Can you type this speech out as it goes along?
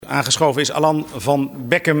Aangeschoven is Alan van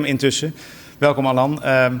Beckum intussen. Welkom Alan.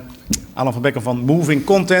 Alan van Beckum van Moving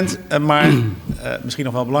Content. Maar misschien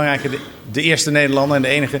nog wel belangrijker, de eerste Nederlander en de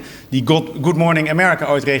enige die Good Morning America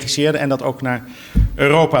ooit regisseerde. En dat ook naar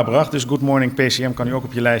Europa bracht. Dus Good Morning PCM kan nu ook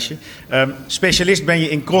op je lijstje. Specialist ben je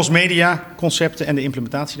in cross-media concepten en de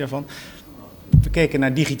implementatie daarvan. We keken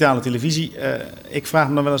naar digitale televisie. Ik vraag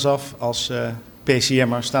me dan wel eens af, als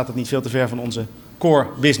PCM'er, staat het niet veel te ver van onze core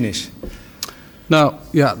business? Nou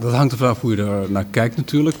ja, dat hangt ervan af hoe je er naar kijkt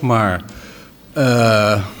natuurlijk. Maar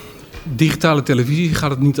digitale televisie gaat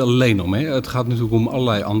het niet alleen om. Hè. Het gaat natuurlijk om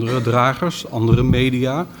allerlei andere dragers, andere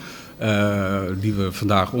media. Die we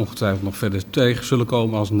vandaag ongetwijfeld nog verder tegen zullen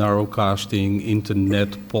komen als narrowcasting,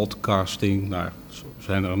 internet, podcasting. Nou, zo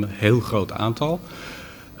zijn er een heel groot aantal.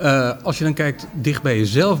 Als je dan kijkt, dicht bij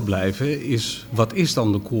jezelf blijven, wat is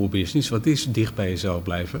dan de core business? Wat is dicht bij jezelf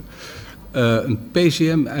blijven? Een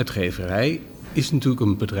PCM-uitgeverij is natuurlijk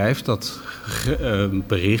een bedrijf dat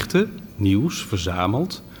berichten, nieuws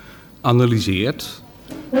verzamelt, analyseert,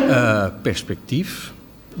 perspectief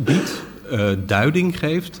biedt, duiding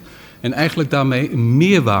geeft en eigenlijk daarmee een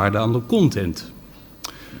meerwaarde aan de content.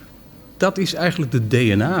 Dat is eigenlijk de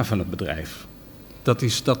DNA van het bedrijf. Dat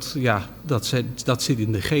zit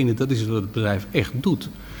in de genen, dat is wat het bedrijf echt doet.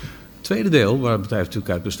 Het tweede deel waar het bedrijf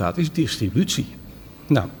natuurlijk uit bestaat is distributie.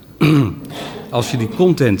 Nou, als je die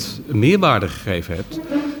content meerwaarde gegeven hebt,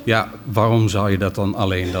 ja, waarom zou je dat dan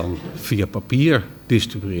alleen via papier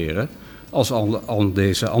distribueren als al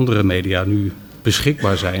deze andere media nu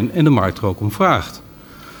beschikbaar zijn en de markt er ook om vraagt?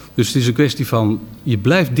 Dus het is een kwestie van, je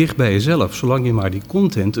blijft dicht bij jezelf, zolang je maar die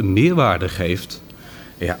content een meerwaarde geeft.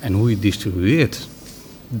 Ja, en hoe je distribueert,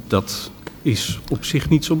 dat is op zich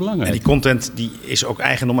niet zo belangrijk. En die content die is ook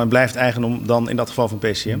eigendom en blijft eigendom dan in dat geval van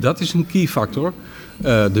PCM? Dat is een key factor.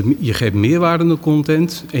 Je geeft meerwaarde aan de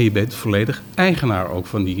content en je bent volledig eigenaar ook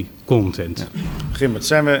van die content. Ja. Grimmert,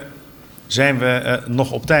 zijn we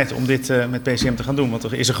nog op tijd om dit met PCM te gaan doen? Want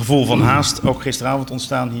er is een gevoel van haast, ook gisteravond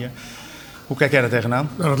ontstaan hier. Hoe kijk jij daar tegenaan?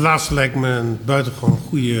 Nou, het laatste lijkt me een buitengewoon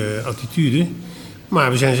goede attitude.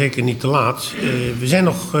 Maar we zijn zeker niet te laat. We zijn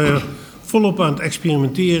nog volop aan het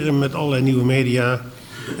experimenteren met allerlei nieuwe media.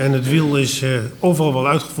 En het wiel is overal wel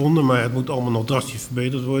uitgevonden, maar het moet allemaal nog drastisch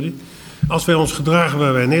verbeterd worden. Als wij ons gedragen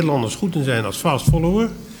waar wij Nederlanders goed in zijn als fast follower,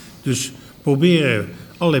 dus proberen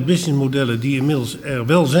allerlei businessmodellen die inmiddels er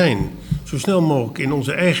wel zijn, zo snel mogelijk in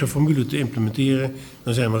onze eigen formule te implementeren,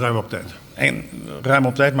 dan zijn we ruim op tijd. En ruim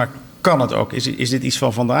op tijd, maar kan het ook? Is dit iets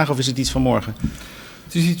van vandaag of is het iets van morgen?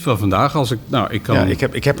 Het is iets van vandaag.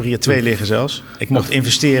 Ik heb er hier 2 liggen zelfs. Ik mocht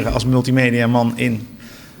investeren als multimediaman in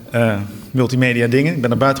multimedia dingen. Ik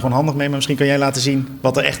ben er buitengewoon handig mee, maar misschien kan jij laten zien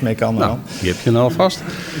wat er echt mee kan. Nou, die heb je nou alvast.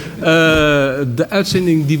 De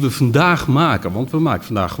uitzending die we vandaag maken, want we maken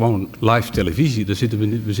vandaag gewoon live televisie.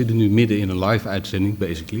 We zitten nu midden in een live uitzending,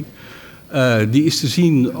 basically. Die is te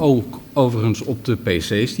zien ook overigens op de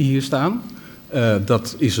PC's die hier staan.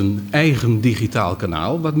 Dat is een eigen digitaal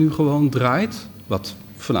kanaal wat nu gewoon draait. Wat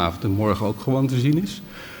vanavond en morgen ook gewoon te zien is.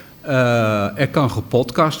 Er kan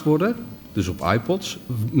gepodcast worden, dus op iPods,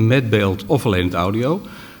 met beeld of alleen het audio.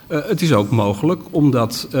 Het is ook mogelijk om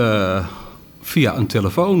dat via een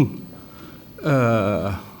telefoon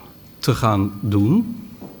te gaan doen.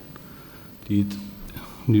 Die het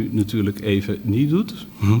nu natuurlijk even niet doet.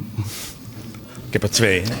 Ik heb er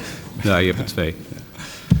 2. Hè? Ja, je hebt er 2.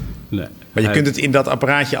 Nee. Maar je kunt het in dat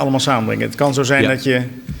apparaatje allemaal samenbrengen. Het kan zo zijn dat je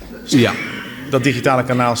dat digitale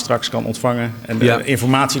kanaal straks kan ontvangen en de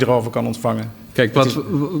informatie erover kan ontvangen. Kijk,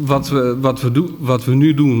 wat we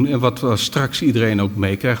nu doen en wat straks iedereen ook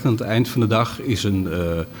meekrijgt aan het eind van de dag, is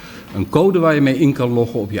een code waar je mee in kan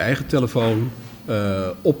loggen op je eigen telefoon,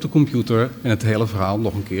 op de computer en het hele verhaal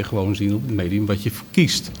nog een keer gewoon zien op het medium wat je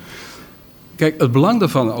kiest. Kijk, het belang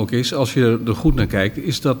daarvan ook is, als je er goed naar kijkt,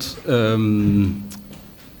 is dat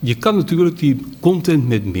je kan natuurlijk die content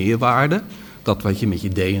met meerwaarde, dat wat je met je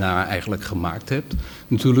DNA eigenlijk gemaakt hebt,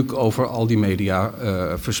 natuurlijk over al die media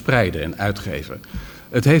verspreiden en uitgeven.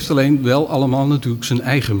 Het heeft alleen wel allemaal natuurlijk zijn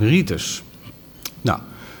eigen merites. Nou,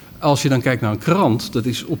 als je dan kijkt naar een krant, dat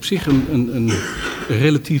is op zich een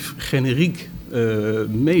relatief generiek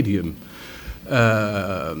medium.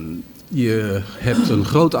 Je hebt een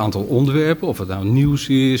groot aantal onderwerpen, of het nou nieuws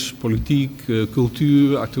is, politiek,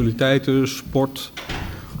 cultuur, actualiteiten, sport,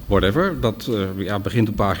 whatever. Dat begint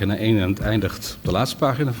op pagina 1 en het eindigt op de laatste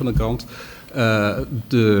pagina van de krant.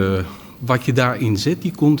 Wat je daarin zet,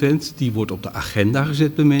 die content, die wordt op de agenda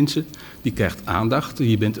gezet bij mensen. Die krijgt aandacht.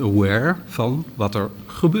 Je bent aware van wat er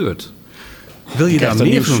gebeurt. Wil je daar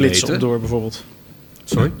meer van weten? Door bijvoorbeeld.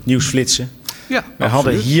 Sorry? Nieuwsflitsen. Ja, wij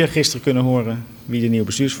hadden hier gisteren kunnen horen wie de nieuwe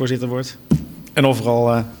bestuursvoorzitter wordt. En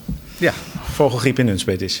overal vogelgriep in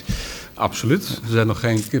Nunspeet is. Absoluut.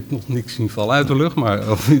 Ik heb nog niks zien vallen uit de lucht,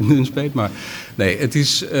 of in Nunspeet. Maar nee, het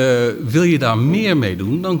is, wil je daar meer mee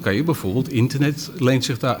doen, dan kan je bijvoorbeeld internet leent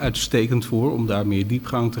zich daar uitstekend voor om daar meer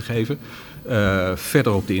diepgang te geven.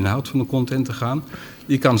 Verder op de inhoud van de content te gaan.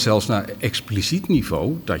 Je kan zelfs naar expliciet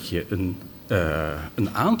niveau dat je een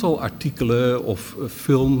aantal artikelen of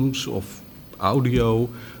films of audio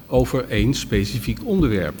over één specifiek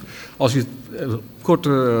onderwerp. Als je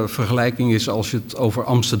korte vergelijking is, als het over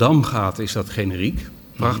Amsterdam gaat, is dat generiek.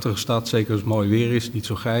 Prachtige stad, zeker als het mooi weer is, niet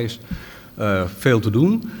zo grijs. Veel te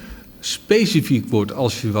doen. Specifiek wordt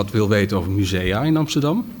als je wat wil weten over musea in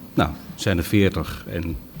Amsterdam. Nou, het zijn er 40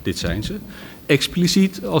 en dit zijn ze.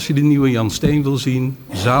 Expliciet, als je de nieuwe Jan Steen wil zien,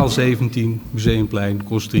 zaal 17, Museumplein,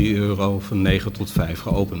 kost €3, van 9 tot 5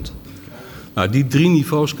 geopend. Nou, die 3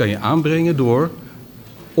 niveaus kan je aanbrengen door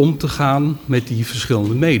om te gaan met die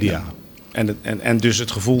verschillende media. En dus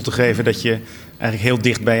het gevoel te geven dat je eigenlijk heel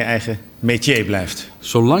dicht bij je eigen métier blijft.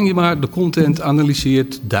 Zolang je maar de content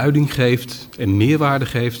analyseert, duiding geeft en meerwaarde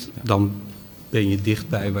geeft, dan ben je dicht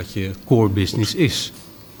bij wat je core business is.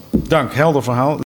 Dank, helder verhaal.